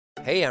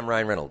Hey, I'm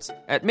Ryan Reynolds.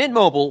 At Mint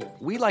Mobile,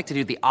 we like to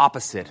do the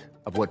opposite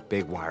of what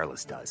Big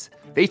Wireless does.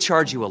 They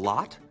charge you a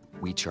lot,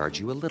 we charge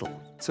you a little.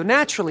 So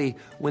naturally,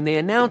 when they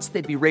announced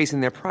they'd be raising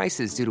their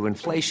prices due to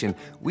inflation,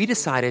 we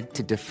decided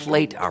to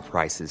deflate our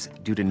prices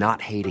due to not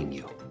hating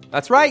you.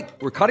 That's right.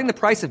 We're cutting the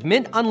price of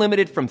Mint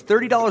Unlimited from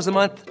 $30 a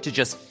month to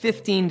just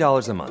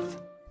 $15 a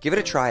month. Give it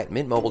a try at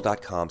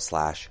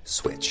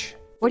mintmobile.com/switch.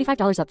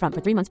 $45 up front for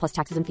 3 months plus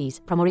taxes and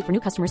fees. Promo rate for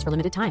new customers for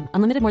limited time.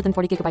 Unlimited more than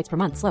 40 gigabytes per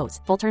month. Slows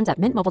full terms at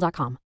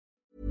mintmobile.com.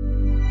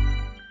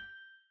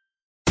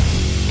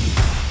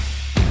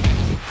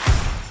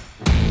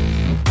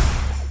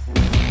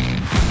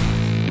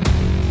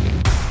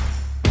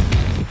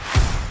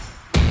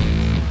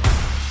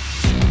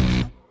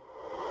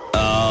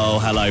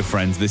 Hello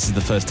friends, this is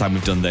the first time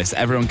we've done this.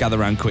 Everyone gather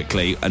around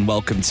quickly and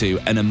welcome to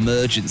an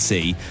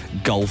emergency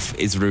Golf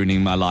is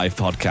Ruining My Life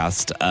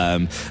podcast.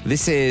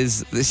 This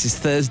is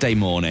Thursday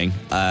morning.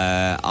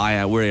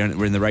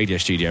 We're in the radio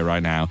studio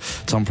right now.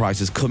 Tom Price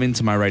has come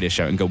into my radio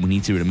show and gone, we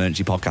need to do an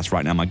emergency podcast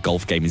right now. My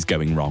golf game is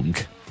going wrong.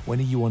 When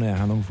are you on air?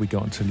 How long have we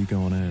got until you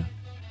go on air?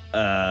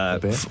 A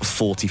bit?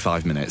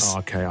 45 minutes. Oh,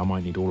 okay, I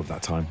might need all of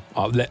that time.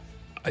 I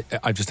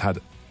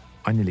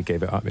nearly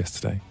gave it up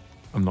yesterday.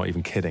 I'm not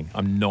even kidding.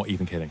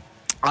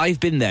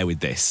 I've been there with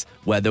this,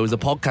 where there was a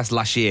podcast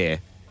last year.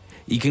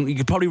 You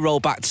could probably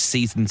roll back to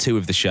season 2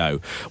 of the show,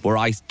 where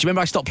do you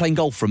remember I stopped playing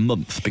golf for a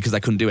month because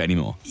I couldn't do it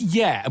anymore?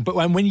 Yeah, but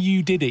when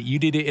you did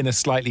it in a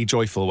slightly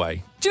joyful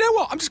way. Do you know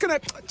what?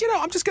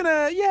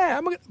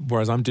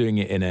 Whereas I'm doing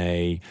it in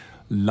a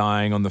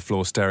lying on the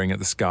floor, staring at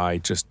the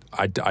sky,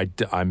 I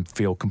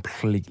feel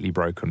completely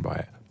broken by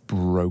it.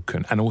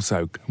 And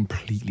also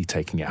completely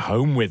taking it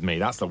home with me.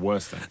 That's the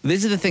worst thing.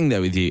 This is the thing,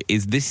 though, with you,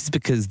 is this is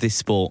because this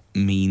sport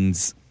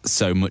means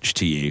so much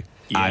to you.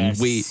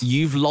 Yes. And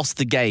you've lost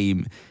the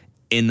game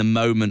in the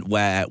moment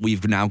where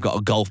we've now got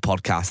a golf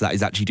podcast that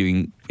is actually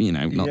doing,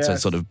 not to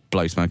sort of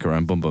blow smoke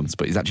around bums,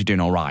 but it's actually doing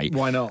all right.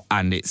 Why not?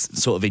 And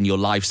it's sort of in your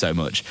life so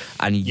much.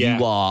 And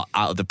you are,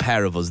 out of the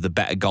pair of us, the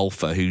better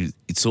golfer who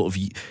sort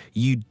of,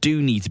 you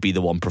do need to be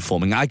the one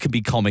performing. I can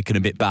be comic and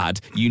a bit bad.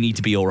 You need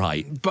to be all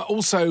right. But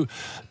also,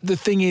 the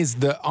thing is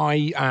that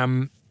I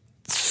am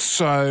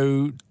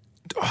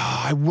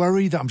I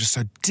worry that I'm just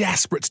so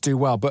desperate to do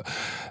well. But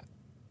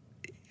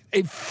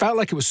it felt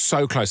like it was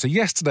so close. So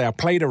yesterday I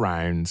played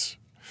around.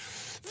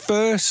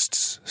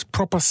 First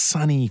proper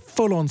sunny,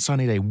 full-on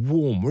sunny day,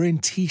 warm. We're in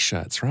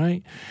T-shirts,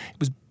 right? It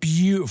was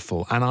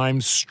beautiful. And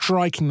I'm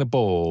striking the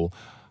ball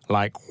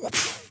like,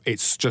 whoosh,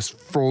 it's just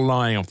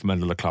flying off the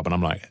middle of the club. And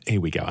I'm like, here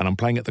we go. And I'm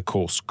playing at the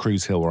course,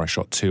 Cruise Hill, where I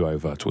shot 2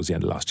 over towards the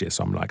end of last year.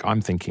 So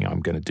I'm thinking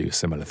I'm going to do a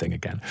similar thing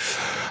again.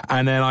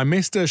 And then I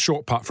missed a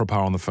short putt for a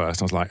par on the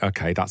first. I was like,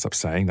 okay, that's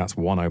upsetting. That's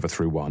 1 over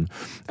through 1.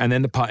 And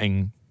then the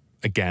putting,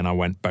 again, I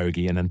went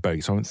bogey and then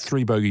bogey. So I went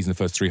 3 bogeys in the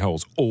first 3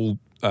 holes, all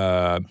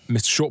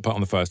missed a short putt on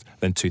the first,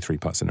 then 2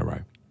 3-putts in a row.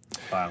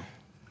 Wow.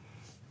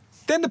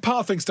 Then the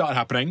par thing started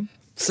happening.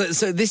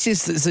 So this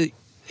is...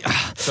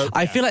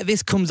 I feel like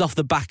this comes off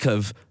the back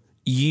of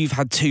you've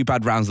had 2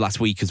 bad rounds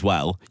last week as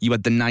well. You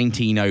had the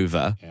 19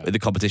 over with the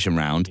competition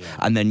round,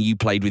 and then you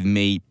played with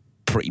me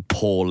pretty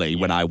poorly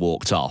when I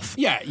walked off.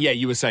 Yeah,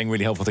 you were saying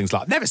really helpful things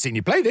like, never seen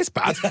you play this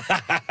bad.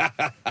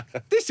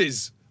 This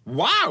is,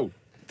 wow.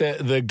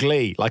 The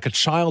glee, like a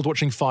child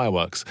watching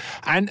fireworks.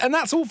 And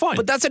that's all fine.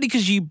 But that's only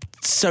because you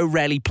so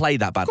rarely play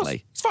that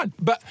badly. It's fine.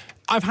 But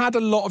I've had a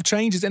lot of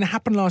changes, and it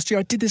happened last year.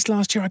 I did this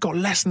last year. I got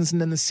lessons,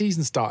 and then the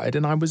season started,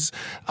 and I was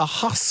a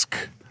husk.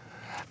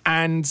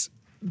 And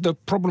the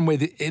problem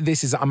with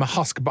this is I'm a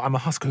husk, but I'm a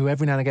husk who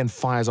every now and again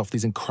fires off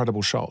these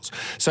incredible shots.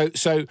 So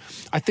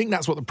I think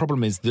that's what the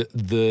problem is,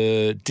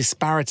 the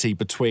disparity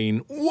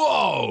between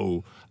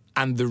whoa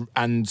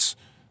and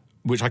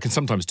which I can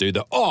sometimes do,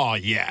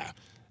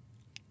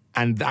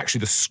 and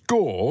actually the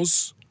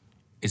scores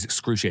is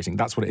excruciating.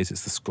 That's what it is.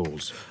 It's the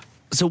scores.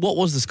 So what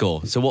was the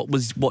score? So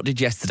what did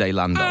yesterday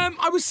land on?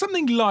 I was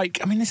something like,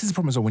 this is the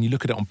problem as well, when you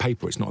look at it on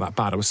paper, it's not that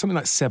bad. I was something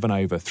like 7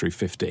 over through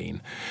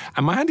 15.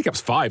 And my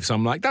handicap's 5, so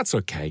I'm like, that's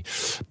okay.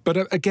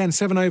 But again,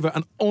 7 over,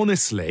 and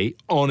honestly,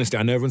 I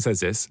know everyone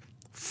says this,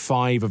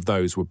 5 of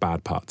those were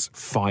bad putts.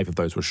 5 of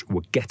those were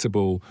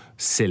gettable,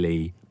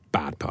 silly,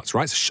 bad putts,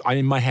 right? So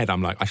in my head,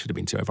 I'm like, I should have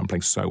been 2 over. I'm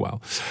playing so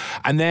well.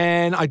 And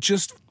then I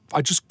just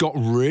got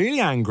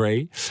really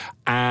angry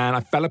and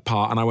I fell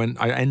apart and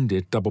I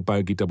ended double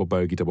bogey.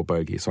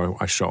 So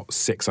I shot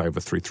 6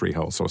 over through 3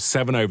 holes. So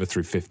 7 over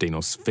through 15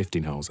 or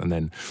 15 holes and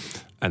then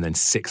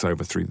 6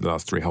 over through the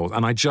last 3 holes.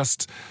 And I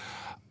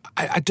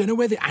don't know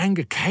where the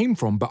anger came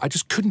from, but I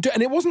just couldn't do it.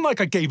 And it wasn't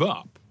like I gave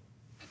up.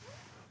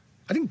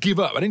 I didn't give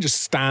up. I didn't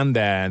just stand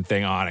there and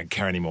think, I don't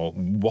care anymore,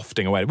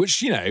 wafting away,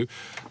 which,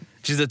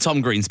 Which is a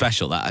Tom Green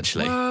special, that,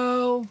 actually.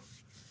 Well,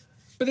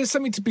 but there's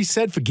something to be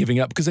said for giving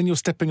up, because then you're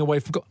stepping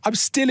away from... I'm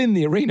still in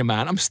the arena,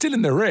 man. I'm still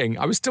in the ring.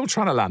 I was still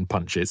trying to land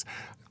punches.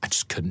 I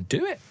just couldn't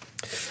do it.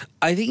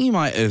 I think you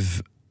might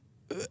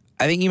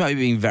be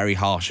being very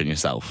harsh on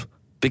yourself,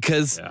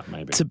 because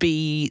to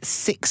be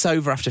 6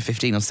 over after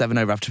 15 or 7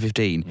 over after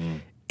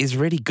 15 is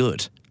really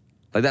good.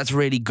 Like, that's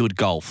really good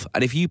golf.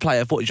 And if you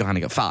play, I thought you were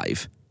handing at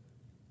 5,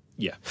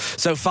 Yeah.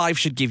 So 5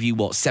 should give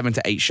you, 7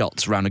 to 8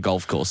 shots around a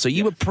golf course. So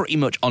you were pretty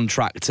much on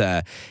track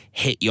to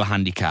hit your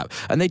handicap.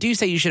 And they do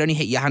say you should only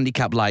hit your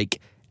handicap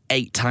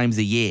 8 times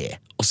a year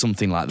or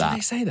something like that. Do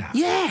they say that?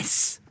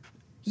 Yes.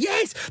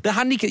 Yes.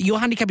 Your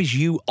handicap is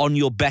you on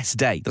your best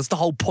day. That's the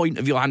whole point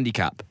of your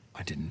handicap.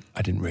 I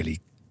don't really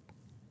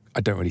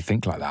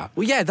think like that.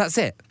 Well, yeah, that's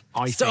it.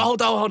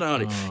 Hold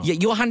on. Yeah,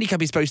 your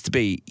handicap is supposed to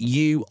be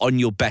you on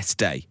your best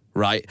day,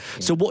 right?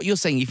 Yeah. So what you're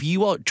saying, if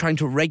you are trying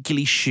to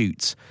regularly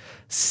shoot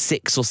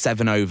 6 or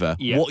 7 over,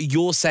 what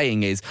you're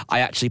saying is,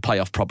 I actually play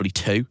off probably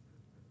 2.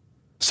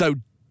 So,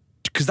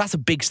 because that's a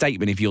big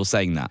statement if you're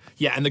saying that.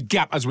 Yeah, and the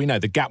gap, as we know,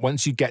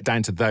 once you get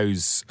down to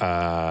those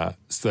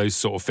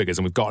sort of figures,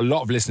 and we've got a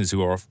lot of listeners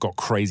who have got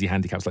crazy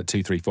handicaps like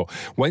 2, 3, 4.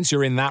 Once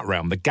you're in that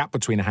realm, the gap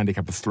between a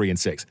handicap of 3 and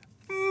 6,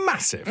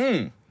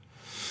 massive.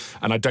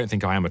 And I don't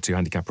think I am a 2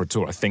 handicapper at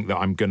all. I think that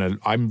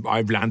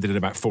I've landed at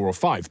about 4 or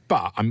 5.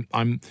 But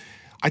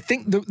I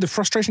think the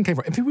frustration came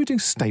from, if we were doing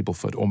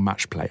Stableford or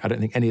match play, I don't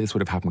think any of this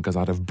would have happened because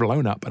I'd have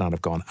blown up and I'd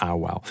have gone, oh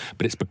well.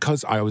 But it's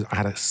because I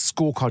had a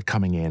scorecard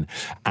coming in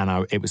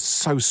and it was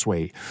so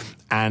sweet.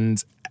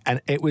 And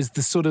it was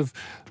the sort of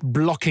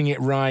blocking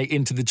it right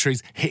into the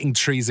trees, hitting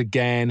trees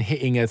again,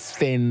 hitting a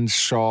thin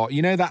shot,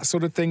 that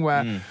sort of thing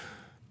where...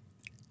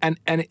 And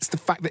it's the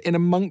fact that in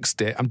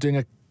amongst it, I'm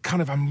doing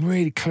I'm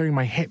really clearing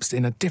my hips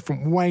in a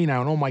different way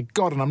now, and oh my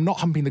God, and I'm not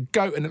humping the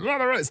goat, and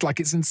it's like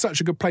it's in such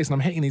a good place, and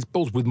I'm hitting these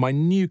balls with my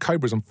new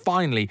Cobras, and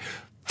finally,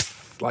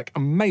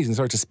 amazing.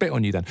 Sorry to spit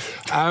on you then.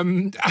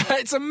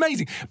 It's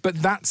amazing.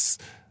 But that's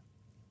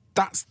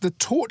the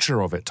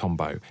torture of it,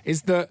 Tombo,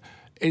 is that...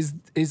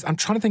 I'm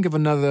trying to think of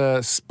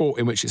another sport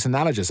in which it's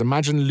analogous.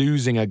 Imagine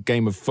losing a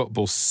game of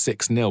football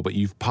 6-0, but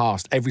you've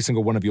passed. Every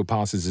single one of your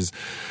passes is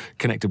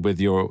connected with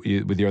your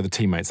other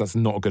teammates. That's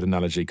not a good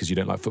analogy because you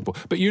don't like football.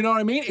 But you know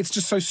what I mean? It's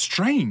just so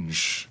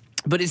strange.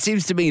 But it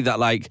seems to me that,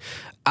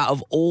 out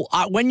of all...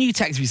 when you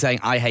text me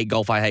saying, I hate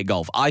golf, I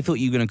thought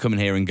you were going to come in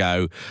here and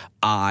go,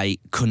 I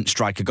couldn't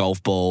strike a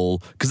golf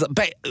ball. Because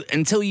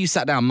until you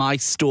sat down, my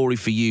story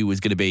for you was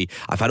going to be,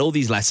 I've had all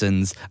these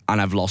lessons and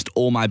I've lost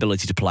all my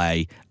ability to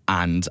play,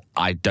 and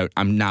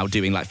I'm now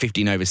doing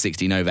 15 over,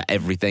 16 over,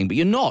 everything. But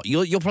you're not.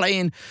 You're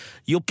playing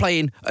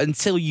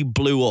until you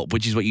blew up,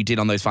 which is what you did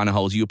on those final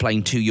holes. You were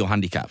playing to your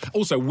handicap.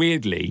 Also,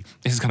 weirdly,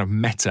 this is kind of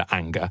meta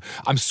anger.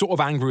 I'm sort of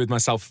angry with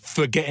myself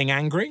for getting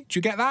angry. Do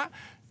you get that?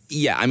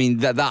 Yeah, I mean,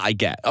 that I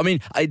get. I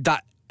mean,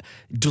 that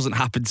doesn't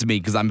happen to me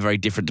because I'm very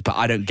different, but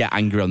I don't get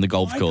angry on the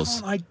golf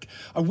course. I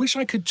wish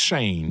I could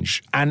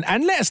change. And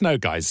let us know,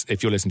 guys,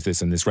 if you're listening to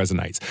this and this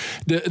resonates.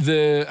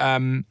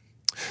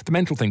 The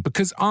mental thing,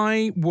 because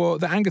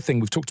the anger thing,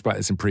 we've talked about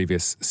this in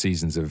previous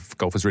seasons of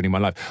Golf is Ruining My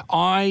Life.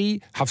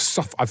 I've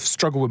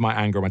struggled with my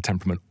anger and my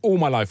temperament all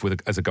my life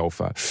as a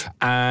golfer.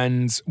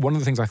 And one of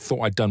the things I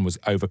thought I'd done was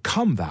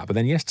overcome that. But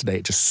then yesterday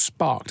it just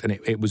sparked and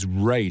it was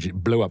rage. It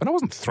blew up. And I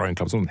wasn't throwing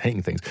clubs, I wasn't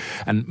hitting things.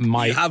 And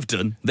You have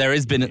done. There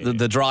has been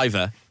the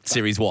driver,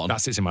 Series 1. That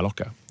sits in my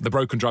locker. The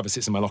broken driver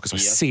sits in my locker, so I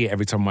see it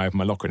every time I open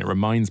my locker and it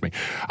reminds me.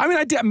 I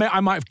mean,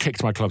 I might have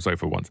kicked my clubs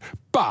over once,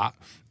 but...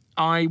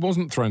 I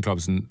wasn't throwing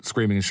clubs and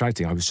screaming and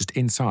shouting. I was just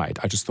inside.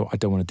 I just thought, I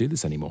don't want to do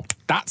this anymore.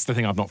 That's the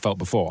thing I've not felt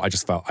before. I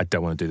just felt, I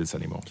don't want to do this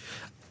anymore.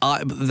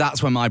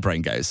 That's where my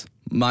brain goes.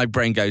 My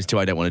brain goes to,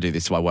 I don't want to do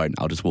this, so I won't.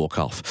 I'll just walk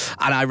off.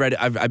 And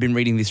I've been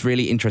reading this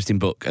really interesting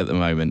book at the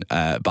moment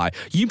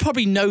you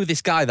probably know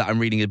this guy that I'm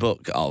reading a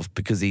book of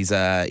because he's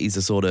a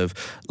sort of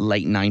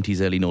late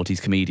 90s, early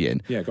noughties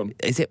comedian. Yeah, go on.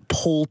 Is it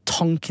Paul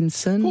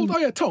Tonkinson?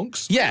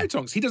 Tonks. Yeah.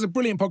 Tonks. He does a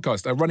brilliant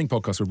podcast, a running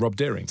podcast with Rob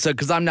Deering. So,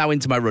 because I'm now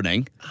into my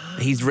running,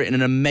 he's written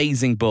an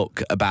amazing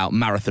book about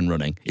marathon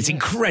running. It's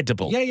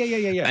incredible.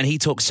 Yeah. And he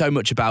talks so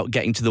much about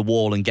getting to the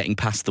wall and getting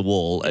past the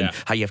wall and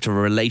how you have to have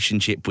a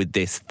relationship with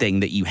this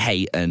thing that you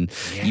hate and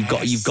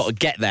you've got to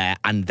get there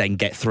and then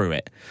get through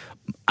it.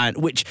 And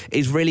which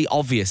is really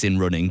obvious in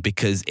running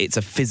because it's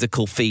a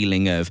physical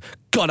feeling of,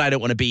 God, I don't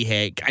want to be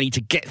here. I need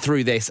to get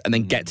through this and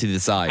then get to the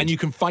side. And you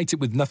can fight it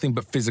with nothing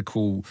but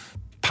physical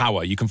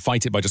power. You can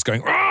fight it by just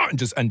going and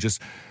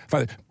just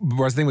fight it.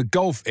 Whereas the thing with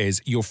golf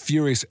is you're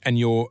furious and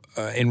you're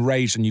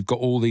enraged and you've got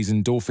all these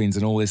endorphins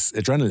and all this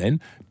adrenaline,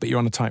 but you're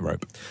on a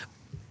tightrope.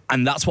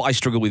 And that's what I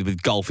struggle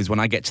with golf is when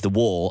I get to the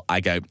wall, I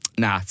go,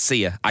 nah, see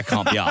ya, I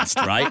can't be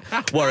arsed, right?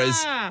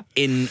 Whereas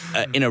in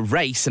a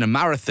race, in a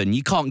marathon,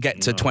 you can't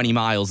get to 20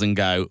 miles and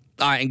go,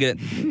 I ain't gonna...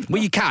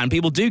 Well, you can.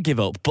 People do give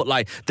up.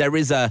 But, there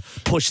is a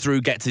push through,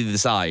 get to the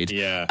side.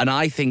 Yeah. And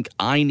I think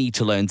I need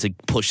to learn to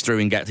push through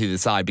and get to the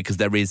side because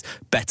there is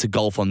better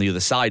golf on the other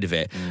side of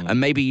it.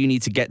 And maybe you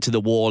need to get to the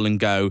wall and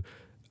go...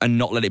 and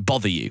not let it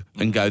bother you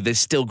and go, there's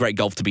still great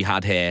golf to be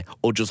had here,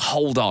 or just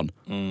hold on.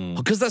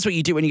 Because that's what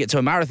you do when you get to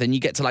a marathon.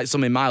 You get to so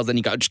many miles, then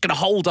you go, I'm just going to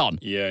hold on.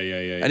 Yeah.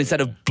 And instead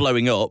of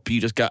blowing up,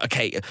 you just go,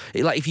 okay,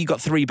 if you got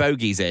 3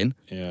 bogeys in,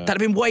 that'd have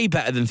been way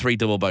better than 3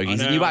 double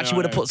bogeys. And you actually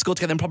would have put score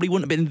together and probably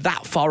wouldn't have been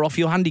that far off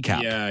your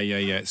handicap. Yeah.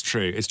 It's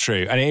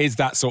true. And it is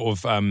that sort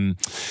of,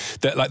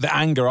 the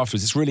anger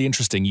afterwards. It's really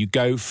interesting. You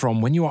go from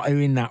when you are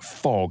in that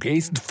fog.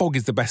 Fog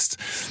is the best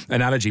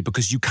analogy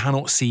because you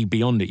cannot see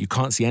beyond it. You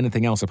can't see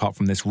anything else apart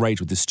from this this rage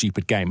with this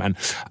stupid game.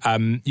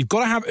 And you've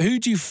got to have... Who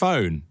do you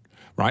phone?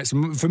 Right?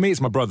 So for me,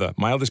 it's my brother,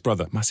 my eldest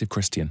brother, massive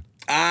Christian.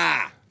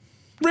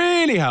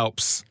 Really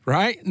helps,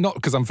 right? Not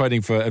because I'm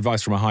phoning for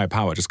advice from a higher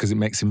power, just because it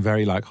makes him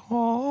very like,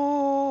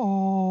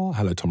 oh,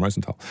 hello, Tom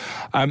Rosenthal.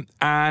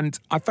 And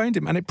I phoned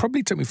him, and it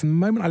probably took me from the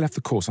moment I left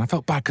the course, and I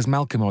felt bad because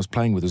Malcolm I was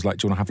playing with was like,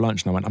 do you want to have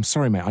lunch? And I went, I'm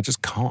sorry, mate, I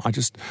just can't.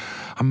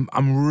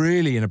 I'm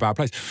really in a bad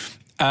place.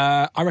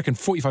 I reckon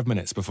 45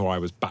 minutes before I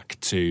was back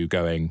to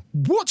going,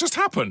 what just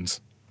happened?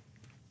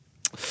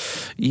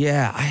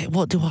 Yeah,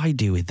 what do I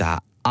do with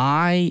that?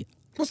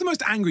 What's the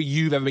most angry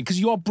you've ever been? Because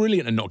you are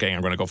brilliant at not getting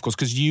angry on a golf course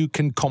because you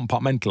can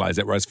compartmentalise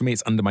it, whereas for me,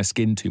 it's under my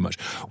skin too much.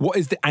 What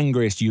is the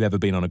angriest you've ever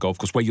been on a golf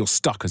course where you're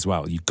stuck as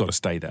well? You've got to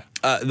stay there.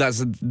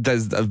 There's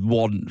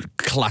one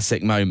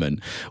classic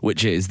moment,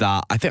 which is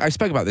that I think I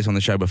spoke about this on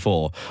the show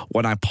before,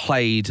 when I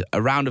played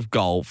a round of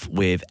golf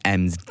with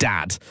Em's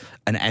dad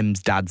and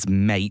Em's dad's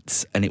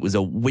mates, and it was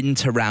a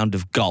winter round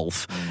of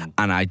golf,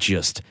 and I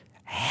just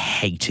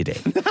hated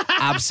it.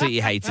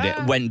 Absolutely hated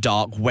it. Went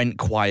dark, went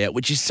quiet,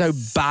 which is so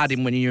bad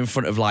when you're in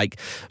front of at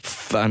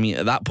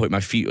that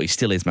point, he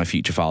still is my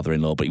future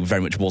father-in-law, but he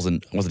very much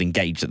wasn't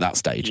engaged at that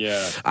stage.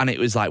 Yeah. And it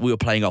was like we were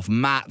playing off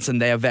mats, and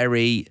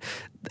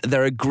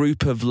they're a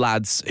group of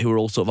lads who are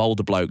all sort of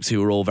older blokes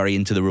who are all very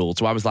into the rules.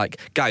 So I was like,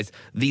 guys,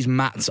 these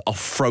mats are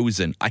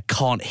frozen. I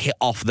can't hit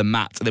off the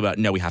mats. And they were like,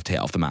 no, we have to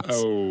hit off the mats.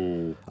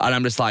 Oh. And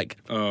I'm just like,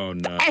 oh,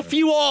 no. F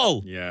you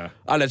all. Yeah.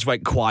 And I just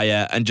went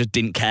quiet and just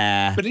didn't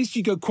care. But at least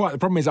you go quiet. The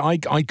problem is I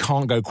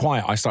can't go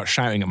quiet. I start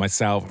shouting at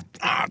myself,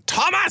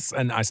 Thomas!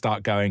 And I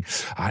start going,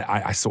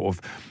 I sort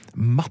of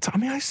mutter. I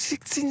mean,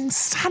 it's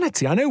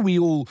insanity. I know we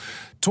all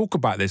talk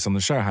about this on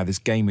the show, how this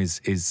game is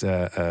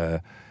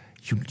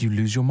you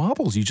lose your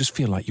marbles. You just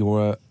feel like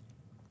you're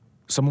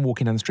someone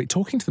walking down the street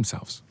talking to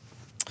themselves.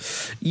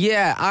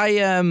 Yeah, I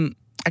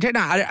don't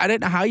know. I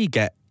don't know how you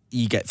get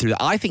through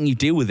that. I think you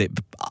deal with it.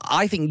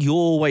 I think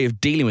your way of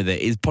dealing with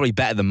it is probably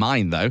better than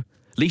mine, though.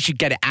 At least you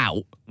get it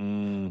out,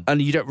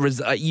 and you don't.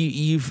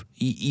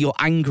 You're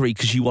angry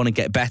because you want to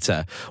get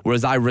better.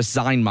 Whereas I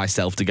resign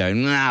myself to go,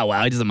 nah,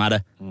 well, it doesn't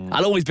matter.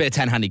 I'll always be a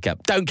 10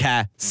 handicap. Don't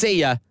care. See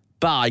ya.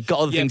 Bye. Got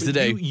other things to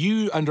do.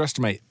 You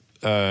underestimate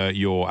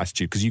your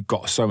attitude because you've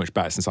got so much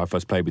better since I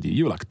first played with you.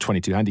 You were like a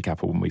 22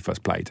 handicapper when we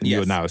first played, and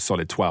you're now a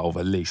solid 12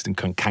 at least and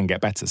can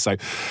get better. So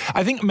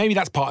I think maybe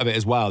that's part of it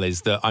as well,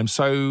 is that I'm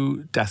so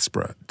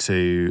desperate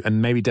to,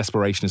 and maybe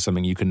desperation is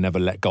something you can never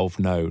let golf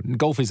know.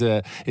 Golf is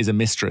a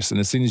mistress, and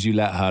as soon as you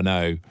let her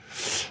know,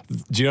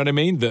 do you know what I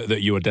mean?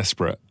 That you are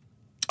desperate.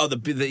 Oh,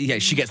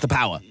 she gets the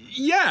power.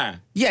 Yeah.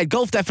 Yeah,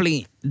 golf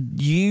definitely,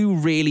 you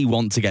really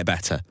want to get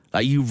better.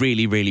 Like, you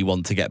really, really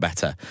want to get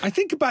better. I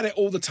think about it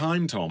all the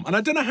time, Tom. And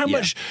I don't know how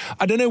much,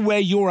 I don't know where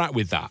you're at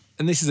with that.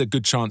 And this is a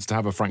good chance to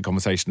have a frank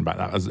conversation about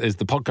that as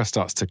the podcast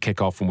starts to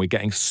kick off and we're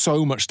getting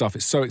so much stuff.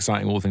 It's so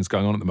exciting, all the things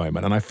going on at the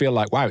moment. And I feel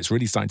like, wow, it's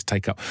really starting to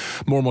take up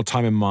more and more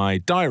time in my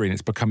diary, and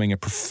it's becoming a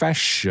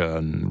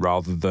profession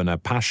rather than a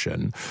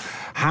passion.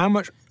 How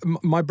much,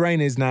 my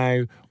brain is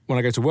now, when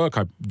I go to work,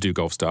 I do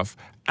golf stuff.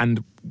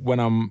 And when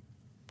I'm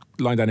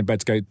lying down in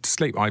bed to go to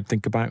sleep, I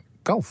think about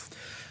golf.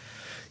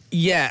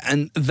 Yeah,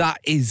 and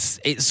it's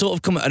sort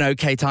of come at an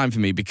okay time for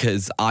me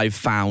because I've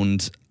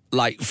found,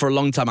 like, for a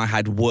long time I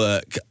had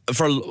work.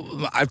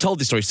 I've told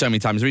this story so many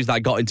times. The reason I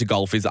got into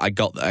golf is that I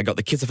got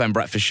the Kiss FM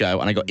breakfast show,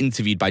 and I got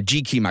interviewed by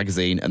GQ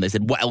magazine, and they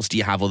said, "What else do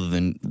you have other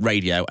than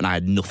radio?" And I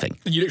had nothing.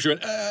 And you literally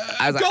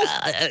went, golf?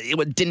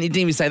 It didn't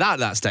even say that at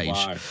that stage.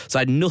 Wow. So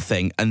I had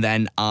nothing, and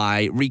then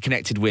I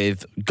reconnected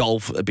with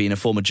golf, being a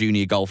former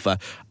junior golfer,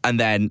 and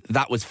then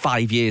that was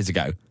 5 years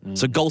ago.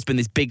 So golf's been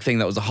this big thing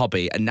that was a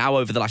hobby, and now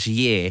over the last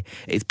year,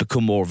 it's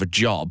become more of a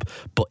job.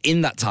 But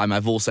in that time,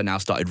 I've also now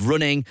started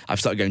running. I've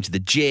started going to the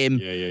gym.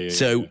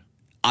 So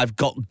I've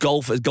got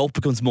golf. As golf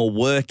becomes more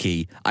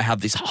worky, I have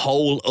this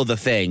whole other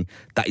thing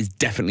that is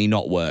definitely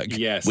not work,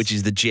 which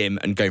is the gym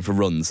and going for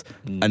runs.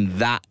 And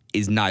that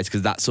is nice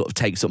because that sort of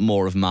takes up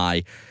more of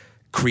my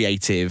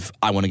creative,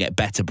 I want to get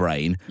better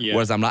brain.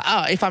 Whereas I'm like,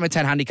 if I'm a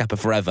 10 handicapper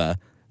forever,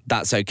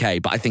 that's okay.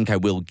 But I think I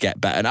will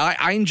get better. And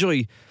I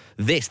enjoy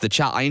the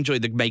chat. I enjoy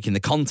making the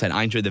content.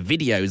 I enjoy the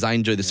videos. I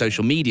enjoy the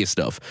social media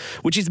stuff,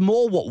 which is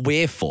more what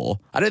we're for.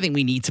 I don't think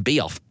we need to be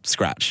off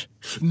scratch.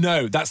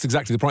 No, that's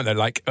exactly the point, though.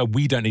 Like,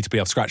 we don't need to be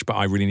off scratch, but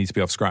I really need to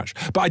be off scratch.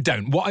 But I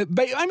don't.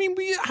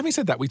 Having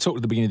said that, we talked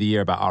at the beginning of the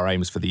year about our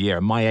aims for the year.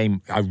 And my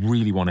aim, I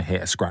really want to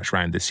hit a scratch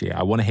round this year.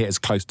 I want to hit as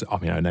close to,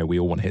 I know we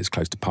all want to hit as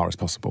close to par as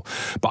possible.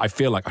 But I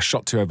feel like I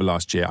shot 2 over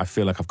last year. I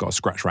feel like I've got a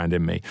scratch round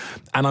in me.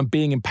 And I'm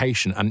being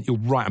impatient. And you're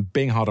right, I'm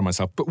being hard on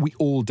myself. But we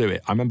all do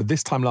it. I remember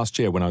this time last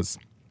year when I was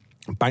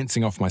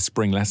bouncing off my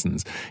spring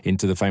lessons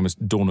into the famous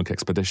Dornoch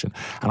expedition.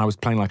 And I was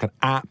playing like an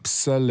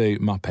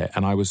absolute muppet.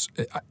 And I was...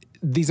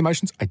 these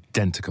emotions,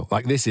 identical.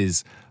 Like, this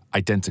is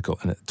identical.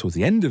 And towards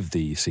the end of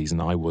the season,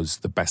 I was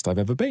the best I've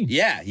ever been.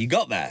 Yeah, you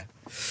got there.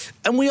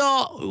 And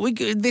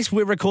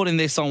we're recording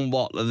this on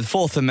the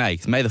 4th of May.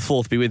 May the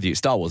 4th be with you. It's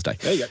Star Wars Day.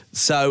 There you go.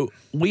 So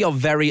we are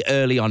very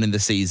early on in the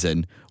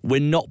season.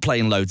 We're not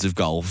playing loads of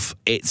golf.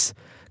 It's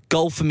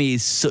golf for me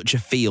is such a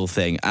feel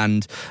thing,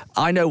 and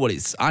I know what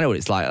it's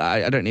like.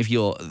 I don't know if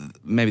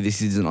maybe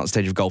this isn't the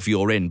stage of golf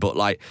you're in, but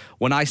like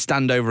when I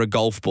stand over a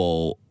golf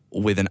ball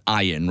with an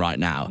iron right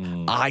now,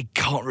 I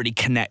can't really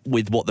connect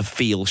with what the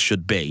feel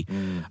should be.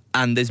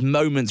 And there's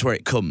moments where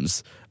it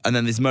comes, and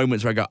then there's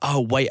moments where I go, oh,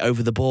 wait,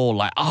 over the ball,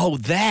 like, oh,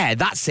 there,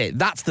 that's it,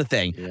 that's the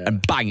thing,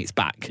 and bang, it's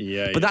back.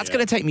 But that's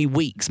going to take me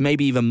weeks,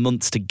 maybe even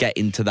months to get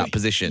into that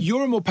position.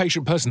 You're a more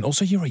patient person.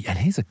 Also, and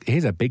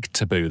here's a big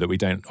taboo that we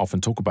don't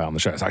often talk about on the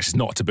show. It's actually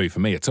not a taboo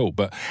for me at all,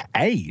 but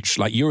age.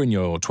 Like, you're in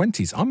your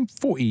 20s. I'm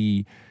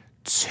 42,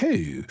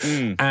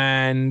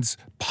 and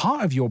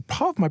part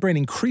of my brain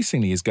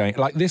increasingly is going,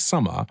 like, this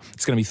summer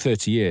it's going to be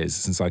 30 years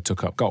since I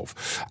took up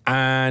golf,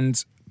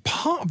 and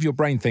part of your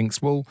brain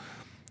thinks, well,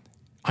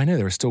 I know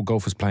there are still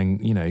golfers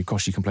playing, you know,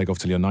 gosh, you can play golf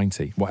till you're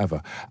 90,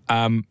 whatever,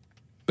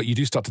 but you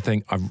do start to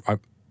think,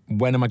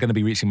 when am I going to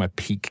be reaching my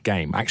peak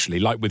game?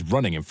 Actually, like with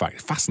running, in fact,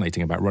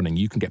 fascinating about running,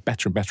 you can get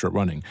better and better at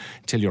running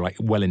until you're like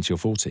well into your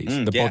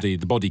 40s.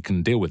 The body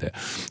can deal with it.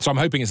 So I'm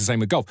hoping it's the same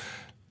with golf.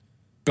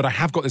 But I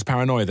have got this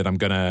paranoia that I'm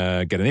going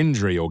to get an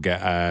injury or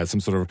get some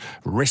sort of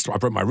wrist. I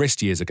broke my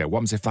wrist years ago. What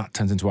happens if that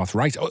turns into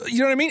arthritis? You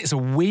know what I mean? It's a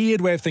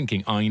weird way of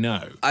thinking, I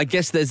know. I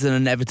guess there's an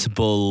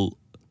inevitable...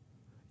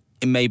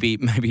 Maybe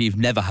you've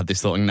never had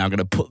this thought and now going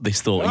to put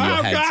this thought in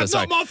your head. God, so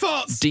sorry. not my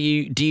thoughts! Do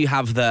you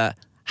have the,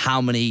 how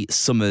many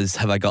summers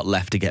have I got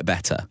left to get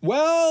better?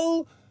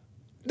 Well...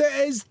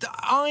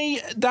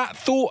 that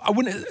thought, I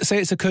wouldn't say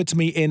it's occurred to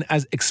me in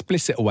as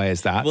explicit a way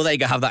as that. Well, there you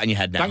go, have that in your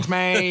head now. Thanks,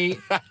 mate.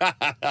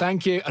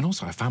 Thank you. And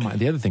also, I found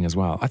the other thing as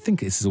well. I think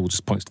this is all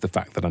just points to the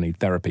fact that I need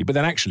therapy. But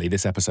then actually,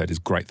 this episode is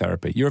great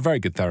therapy. You're a very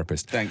good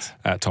therapist. Thanks.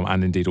 Tom,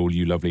 and indeed all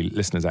you lovely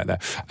listeners out there.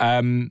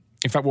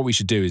 In fact, what we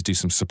should do is do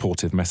some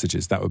supportive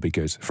messages. That would be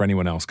good for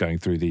anyone else going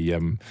through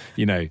the,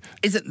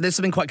 There's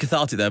something quite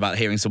cathartic, though, about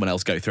hearing someone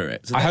else go through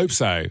it. I hope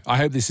so. I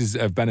hope this is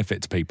of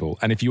benefit to people.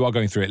 And if you are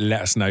going through it,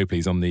 let us know,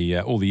 please, on the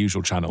all the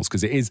usual channels,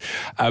 because it is,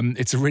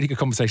 it's a really good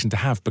conversation to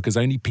have, because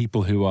only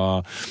people who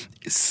are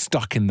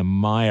stuck in the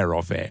mire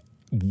of it,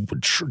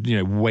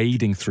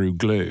 wading through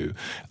glue,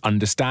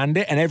 understand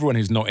it, and everyone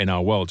who's not in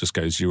our world just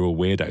goes, you're all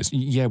weirdos.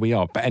 Yeah, we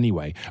are, but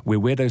anyway, we're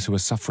weirdos who are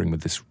suffering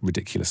with this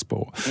ridiculous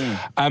sport.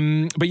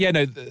 But yeah,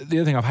 no, the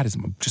other thing I've had is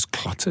I'm just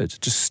cluttered,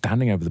 just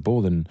standing over the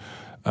ball, and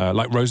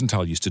like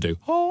Rosenthal used to do.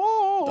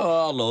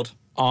 Oh Lord.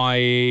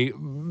 I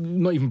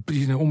not even,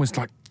 almost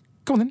like,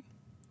 go on then.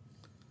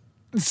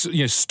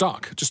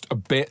 Stuck, just a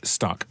bit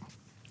stuck.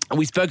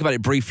 We spoke about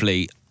it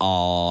briefly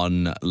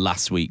on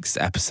last week's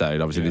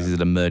episode. Obviously, This is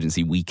an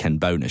emergency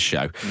weekend bonus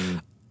show.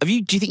 Do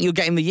you think you're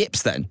getting the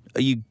yips then?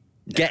 Are you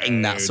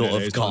getting that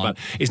sort of calm?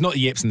 It's not the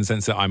yips in the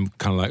sense that I'm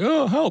kind of like,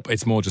 oh, help.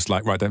 It's more just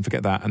like, right, don't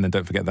forget that, and then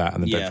don't forget that,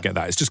 and then don't forget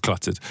that. It's just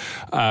cluttered.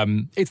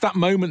 It's that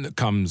moment that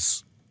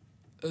comes,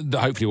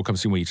 that hopefully will come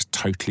soon, where you just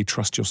totally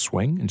trust your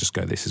swing and just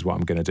go, this is what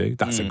I'm going to do.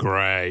 That's a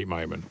great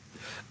moment.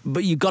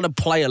 But you've got to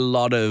play a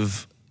lot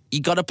of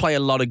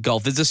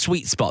golf. There's a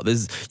sweet spot.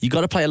 You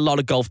got to play a lot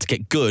of golf to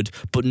get good,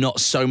 but not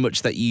so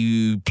much that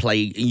you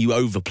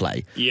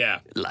overplay. Yeah.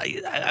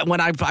 Like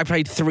when I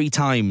played 3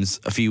 times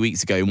a few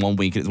weeks ago in 1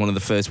 week, it was one of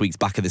the first weeks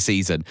back of the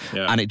season,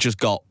 and it just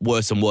got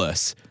worse and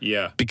worse.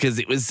 Yeah.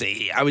 Because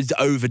I was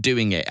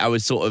overdoing it. I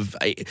was sort of,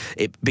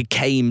 it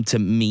became to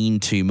mean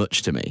too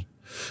much to me.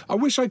 I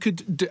wish I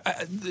could do,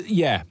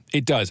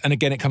 it does. And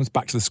again, it comes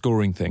back to the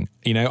scoring thing.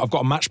 I've got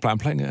a match play. I'm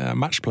playing a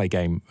match play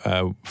game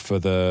for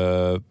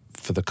the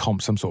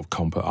comp, some sort of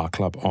comp at our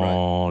club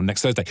on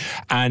next Thursday.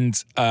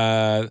 And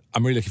I'm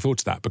really looking forward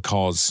to that,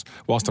 because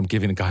whilst I'm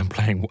giving the guy I'm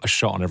playing a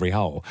shot on every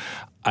hole,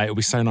 it'll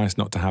be so nice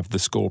not to have the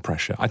score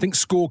pressure. I think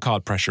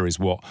scorecard pressure is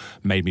what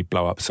made me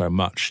blow up so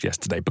much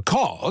yesterday,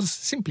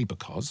 simply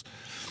because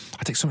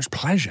I take so much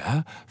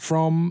pleasure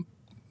from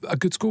a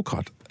good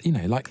scorecard.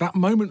 Like that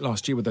moment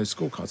last year with those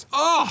scorecards.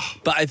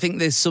 But I think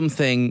there's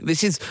something...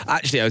 This is...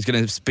 Actually, I was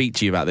going to speak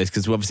to you about this,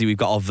 because obviously we've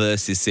got our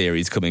Versus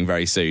series coming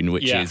very soon,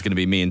 which is going to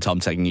be me and Tom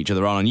taking each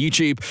other on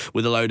YouTube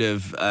with a load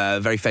of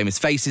very famous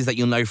faces that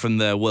you'll know from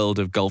the world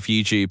of golf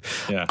YouTube.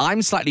 Yeah.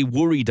 I'm slightly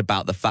worried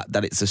about the fact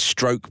that it's a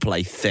stroke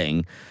play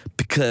thing,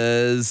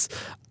 because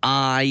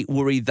I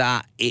worry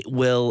that it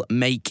will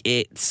make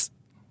it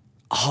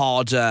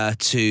harder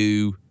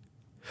to...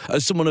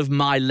 As someone of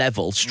my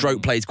level,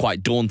 stroke play is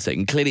quite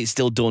daunting. Clearly, it's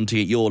still daunting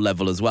at your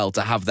level as well,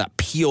 to have that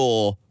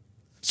pure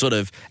sort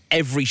of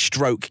every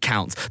stroke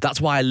counts.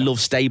 That's why I love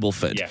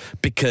Stableford,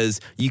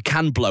 because you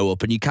can blow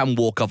up and you can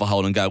walk off a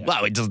hole and go,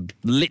 wow, it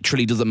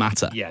literally doesn't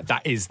matter. Yeah,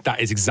 that is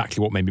exactly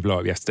what made me blow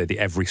up yesterday, the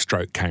every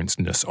stroke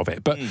counts-ness of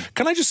it. But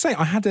can I just say,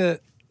 I had a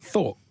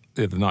thought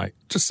the other night,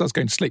 just as I was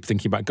going to sleep,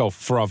 thinking about golf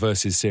for our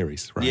Versus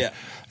series, right? Yeah.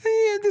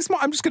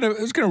 I'm just going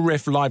to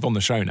riff live on the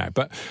show now,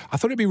 but I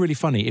thought it'd be really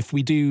funny if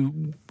we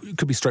do, it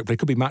could be stroke play, it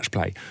could be match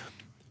play,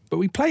 but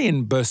we play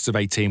in bursts of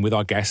 18 with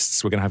our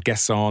guests. We're going to have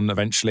guests on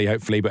eventually,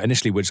 hopefully, but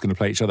initially we're just going to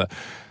play each other.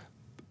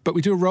 But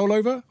we do a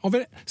rollover of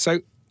it. So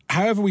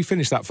however we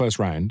finish that first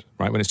round,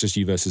 right, when it's just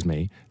you versus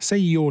me, say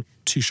you're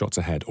 2 shots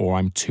ahead or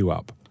I'm 2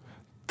 up.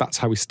 That's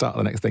how we start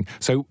the next thing.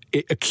 So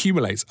it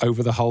accumulates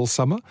over the whole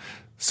summer.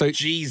 So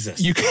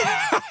Jesus. You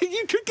can,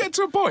 could get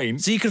to a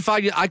point. So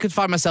I could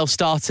find myself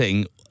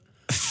starting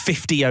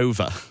 50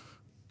 over.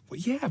 Well,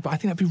 yeah, but I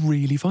think that'd be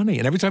really funny.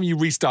 And every time you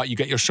restart, you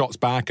get your shots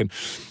back.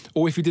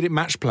 Or if you did it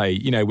match play,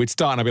 we'd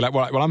start and I'd be like,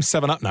 well, I'm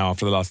 7 up now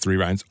after the last 3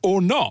 rounds.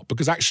 Or not,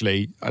 because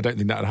actually, I don't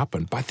think that would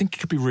happen. But I think it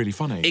could be really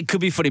funny. It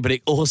could be funny, but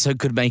it also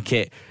could make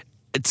it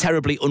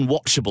terribly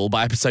unwatchable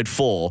by episode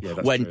 4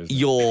 when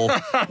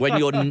we're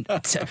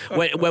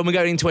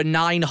going into a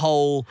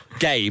 9-hole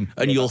game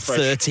and you're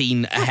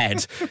 13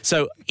 ahead.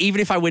 So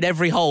even if I win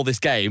every hole this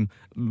game,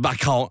 I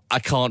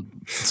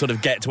can't sort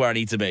of get to where I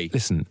need to be.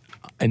 Listen,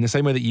 in the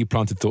same way that you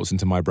planted thoughts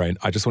into my brain,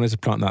 I just wanted to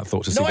plant that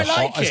thought to see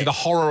see the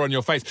horror on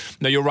your face.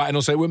 No, you're right, and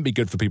also it wouldn't be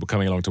good for people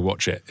coming along to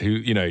watch it.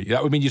 That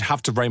would mean you'd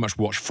have to very much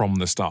watch from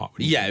the start.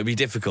 Yeah, it'd be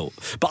difficult.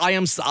 But I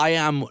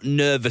am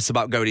nervous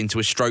about going into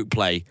a stroke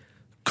play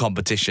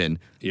competition.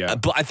 Yeah.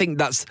 But I think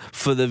that's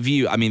for the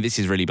view. I mean, this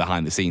is really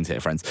behind the scenes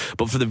here, friends.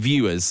 But for the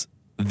viewers,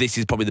 this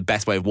is probably the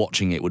best way of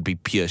watching it would be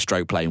pure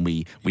stroke play, and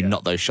we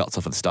knock those shots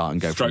off at the start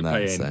and go from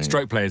there.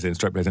 Stroke players in.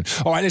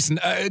 All right, listen,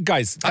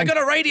 guys. I've got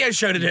a radio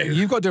show to do.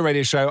 You've got to do a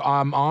radio show.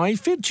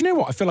 Do you know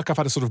what? I feel like I've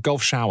had a sort of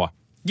golf shower.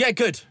 Yeah,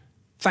 good.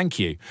 Thank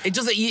you. It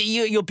doesn't.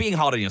 You're being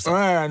hard on yourself.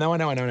 No, I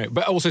know.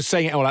 But also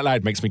saying it all out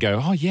loud makes me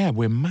go, oh yeah,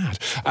 we're mad.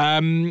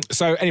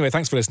 So anyway,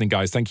 thanks for listening,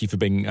 guys. Thank you for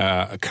being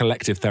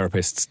collective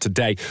therapists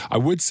today. I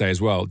would say as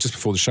well, just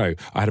before the show,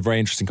 I had a very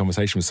interesting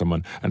conversation with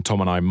someone, and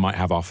Tom and I might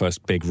have our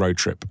first big road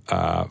trip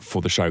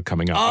for the show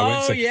coming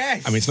up.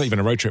 Yes. I mean, it's not even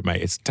a road trip,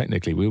 mate. It's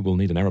technically, we will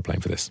need an aeroplane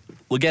for this.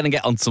 We're going to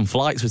get on some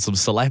flights with some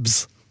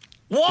celebs.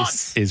 What?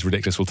 This is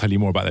ridiculous. We'll tell you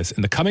more about this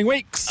in the coming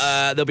weeks.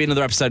 There'll be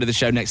another episode of the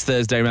show next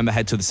Thursday. Remember,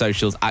 head to the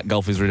socials at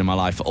Golf is Ruining My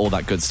Life for all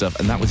that good stuff.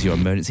 And that was your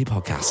emergency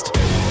podcast.